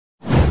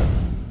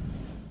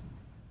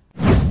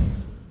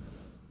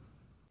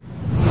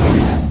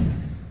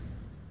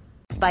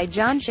by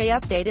John Shea.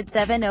 Updated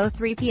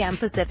 7:03 p.m.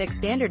 Pacific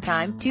Standard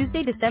Time,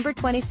 Tuesday, December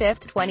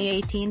 25,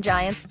 2018.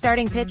 Giants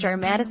starting pitcher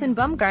Madison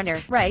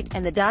Bumgarner, right,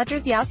 and the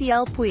Dodgers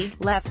Yasiel Puig,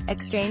 left,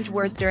 exchange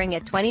words during a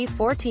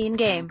 2014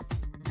 game.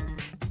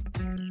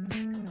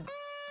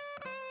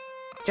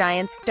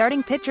 Giants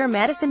starting pitcher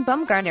Madison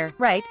Bumgarner,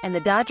 right, and the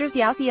Dodgers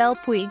Yasiel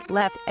Puig,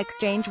 left,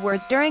 exchange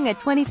words during a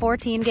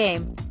 2014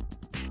 game.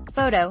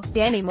 Photo,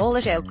 Danny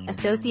Moloshok,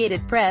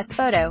 Associated Press.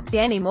 Photo,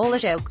 Danny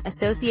Moloshok,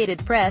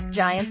 Associated Press.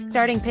 Giants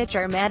starting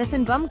pitcher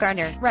Madison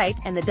Bumgarner, right,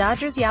 and the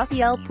Dodgers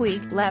Yasiel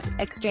Puig, left,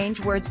 exchange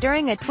words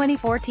during a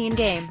 2014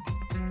 game.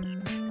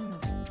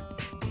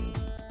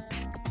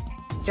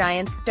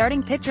 Giants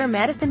starting pitcher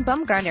Madison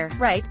Bumgarner,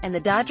 right, and the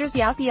Dodgers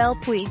Yasiel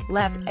Puig,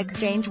 left,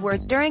 exchange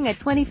words during a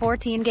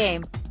 2014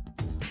 game.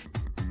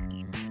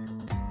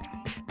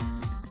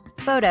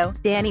 Photo,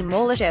 Danny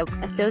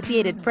Moloshok,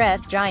 Associated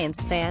Press.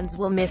 Giants fans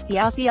will miss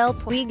Yasiel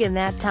Puig in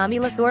that Tommy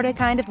Lasorda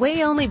kind of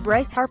way. Only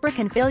Bryce Harper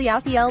can fill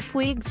Yasiel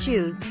Puig's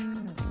shoes.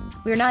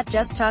 We're not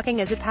just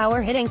talking as a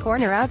power-hitting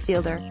corner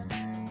outfielder.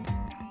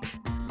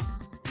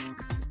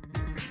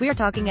 We're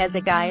talking as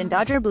a guy in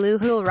Dodger blue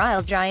who'll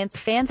rile Giants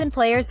fans and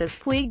players as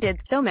Puig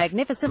did so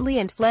magnificently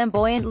and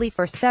flamboyantly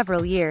for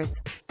several years.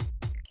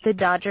 The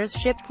Dodgers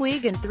shipped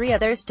Puig and 3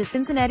 others to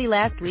Cincinnati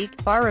last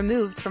week, far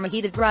removed from a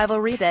heated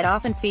rivalry that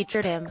often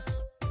featured him.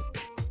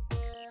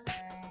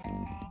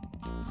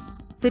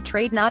 The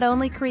trade not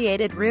only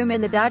created room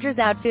in the Dodgers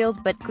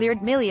outfield but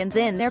cleared millions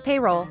in their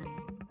payroll.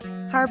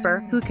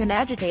 Harper, who can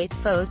agitate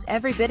foes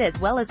every bit as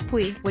well as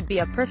Puig, would be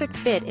a perfect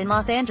fit in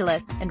Los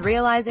Angeles, and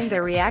realizing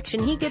the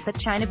reaction he gets at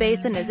China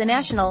Basin as a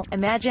national,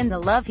 imagine the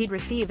love he'd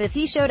receive if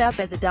he showed up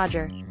as a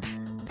Dodger.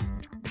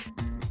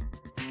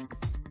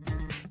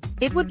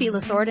 It would be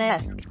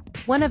Lasorda-esque.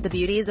 One of the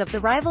beauties of the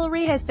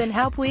rivalry has been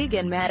how Puig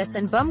and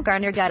Madison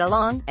Bumgarner got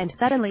along, and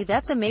suddenly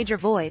that's a major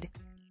void.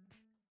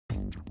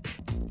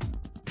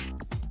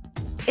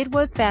 It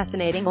was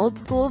fascinating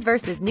old-school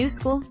versus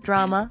new-school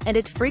drama, and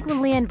it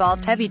frequently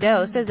involved heavy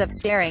doses of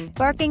staring,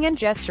 barking and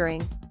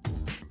gesturing.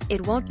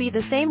 It won't be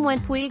the same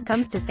when Puig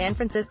comes to San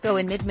Francisco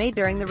in mid-May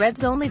during the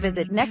Reds' only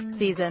visit next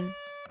season.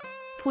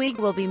 Puig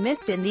will be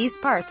missed in these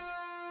parts.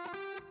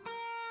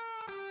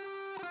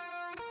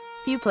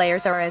 Few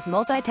players are as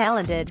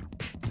multi-talented.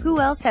 Who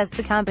else has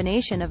the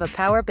combination of a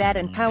power bat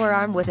and power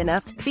arm with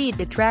enough speed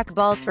to track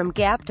balls from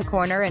gap to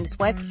corner and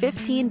swipe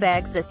 15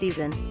 bags a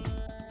season?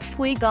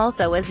 Puig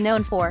also is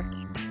known for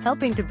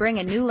helping to bring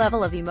a new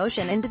level of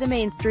emotion into the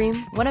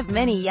mainstream, one of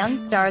many young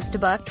stars to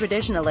buck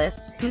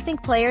traditionalists who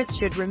think players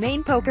should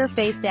remain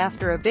poker-faced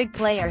after a big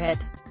player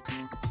hit.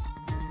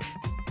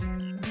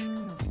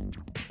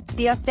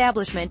 The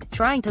establishment,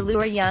 trying to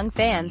lure young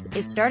fans,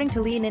 is starting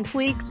to lean in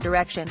Puig's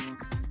direction.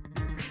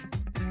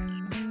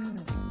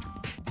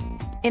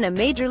 In a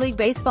Major League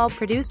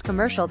Baseball-produced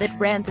commercial that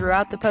ran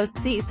throughout the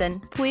postseason,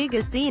 Puig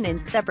is seen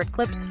in separate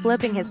clips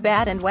flipping his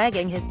bat and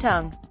wagging his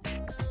tongue.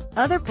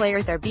 Other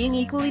players are being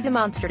equally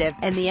demonstrative,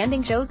 and the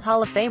ending shows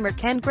Hall of Famer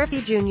Ken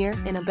Griffey Jr.,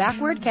 in a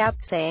backward cap,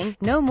 saying,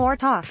 "No more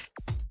talk.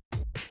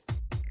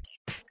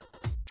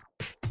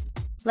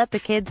 Let the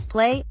kids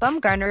play."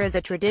 Bumgarner is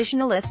a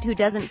traditionalist who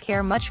doesn't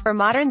care much for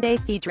modern-day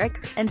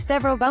theatrics, and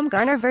several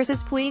Bumgarner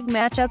vs. Puig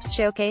matchups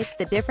showcase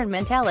the different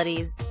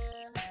mentalities.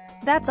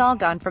 That's all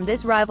gone from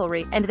this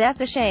rivalry, and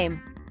that's a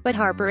shame. But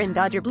Harper in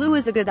Dodger blue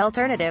is a good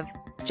alternative.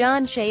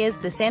 John Shea is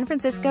the San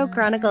Francisco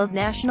Chronicle's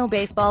national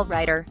baseball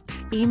writer.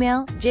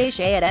 Email,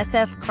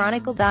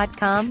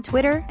 jshea@sfchronicle.com.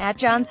 Twitter,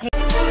 @JohnShea.